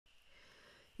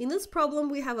In this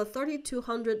problem, we have a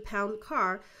 3,200-pound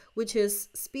car which is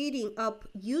speeding up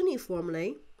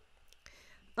uniformly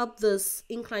up this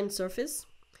inclined surface.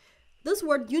 This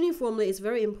word uniformly is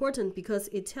very important because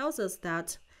it tells us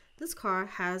that this car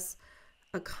has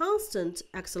a constant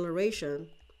acceleration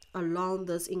along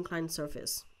this inclined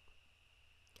surface.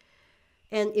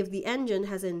 And if the engine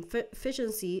has an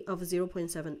efficiency of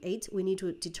 0.78, we need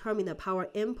to determine the power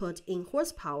input in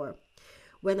horsepower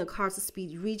when the car's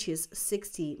speed reaches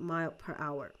 60 miles per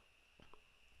hour.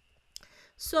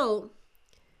 So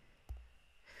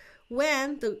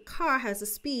when the car has a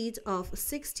speed of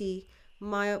 60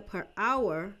 miles per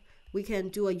hour, we can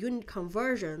do a unit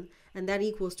conversion, and that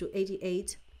equals to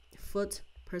 88 foot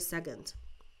per second.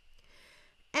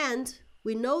 And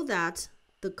we know that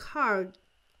the car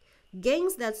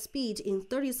gains that speed in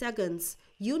 30 seconds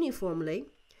uniformly,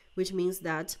 which means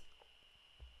that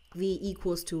V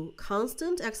equals to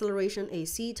constant acceleration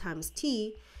AC times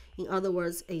T. In other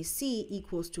words, AC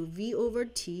equals to V over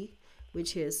T,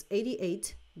 which is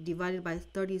 88 divided by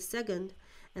 30 seconds,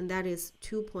 and that is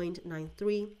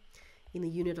 2.93 in the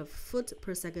unit of foot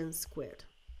per second squared.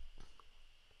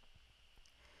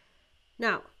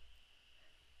 Now,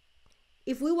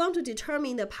 if we want to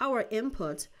determine the power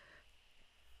input,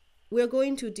 we're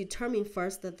going to determine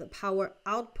first that the power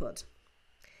output.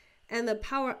 And the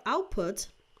power output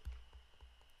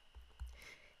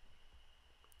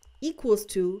equals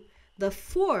to the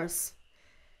force,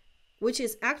 which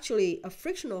is actually a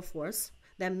frictional force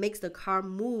that makes the car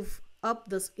move up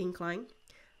this incline,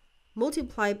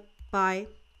 multiplied by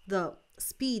the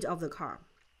speed of the car.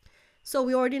 So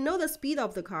we already know the speed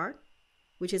of the car,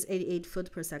 which is 88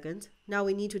 foot per second. Now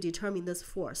we need to determine this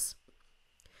force.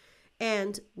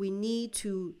 And we need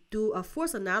to do a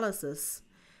force analysis.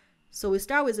 So we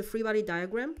start with a free body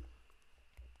diagram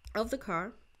of the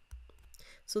car.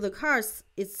 So the car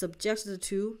is subjected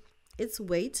to its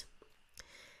weight.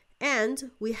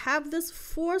 And we have this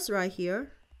force right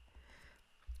here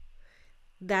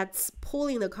that's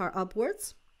pulling the car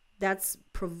upwards. That's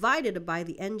provided by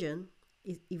the engine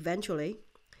eventually.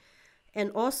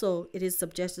 And also it is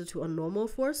subjected to a normal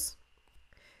force.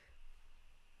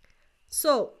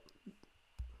 So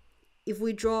if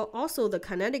we draw also the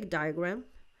kinetic diagram,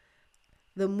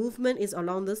 the movement is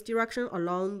along this direction,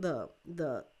 along the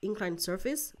inclined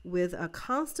surface with a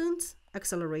constant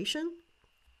acceleration.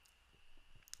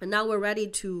 And now we're ready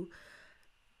to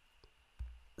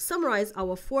summarize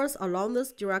our force along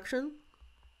this direction,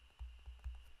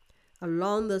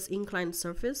 along this inclined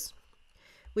surface,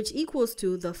 which equals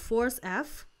to the force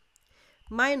F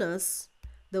minus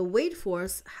the weight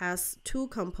force has two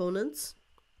components.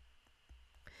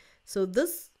 So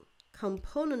this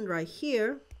component right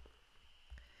here,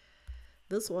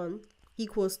 this one,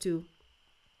 equals to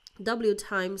W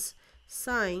times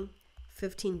sine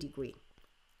 15 degree.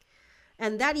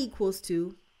 And that equals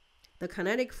to the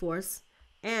kinetic force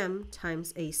M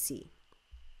times AC.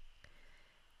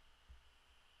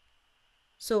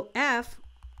 So F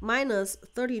minus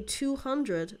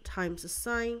 3,200 times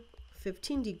sine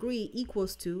 15 degree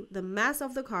equals to the mass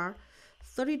of the car,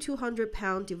 3,200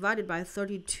 pounds divided by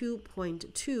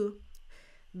 32.2,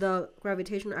 the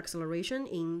gravitational acceleration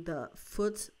in the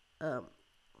foot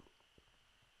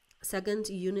second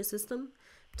unit system,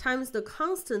 times the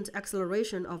constant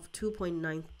acceleration of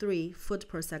 2.93 foot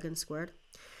per second squared.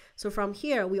 So from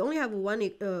here, we only have one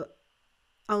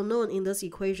unknown in this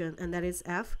equation, and that is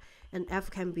F, and F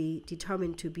can be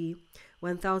determined to be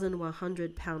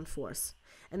 1,100 pound force.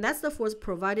 And that's the force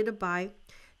provided by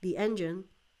the engine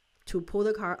to pull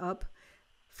the car up.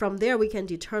 From there, we can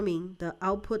determine the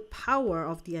output power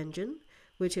of the engine,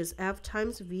 which is F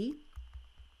times V,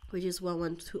 which is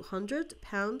 1,200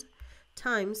 pound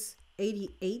times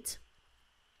 88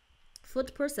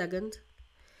 foot per second.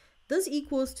 This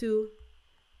equals to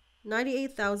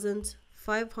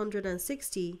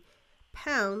 98,560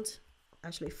 pound,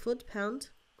 actually foot-pound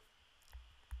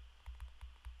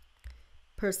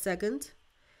per second.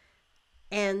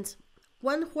 And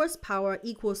 1 horsepower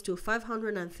equals to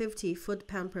 550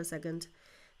 foot-pound per second.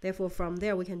 Therefore, from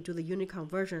there, we can do the unit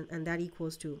conversion, and that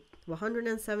equals to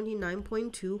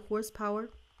 179.2 horsepower,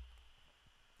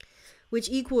 which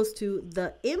equals to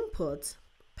the input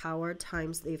power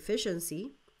times the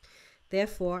efficiency.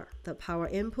 Therefore, the power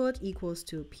input equals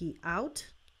to P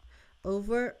out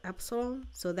over epsilon.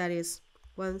 So that is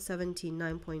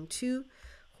 179.2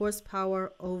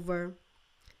 horsepower over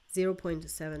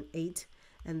 0.78.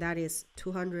 And that is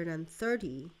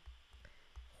 230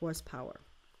 horsepower.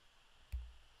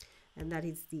 And that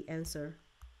is the answer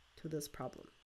to this problem.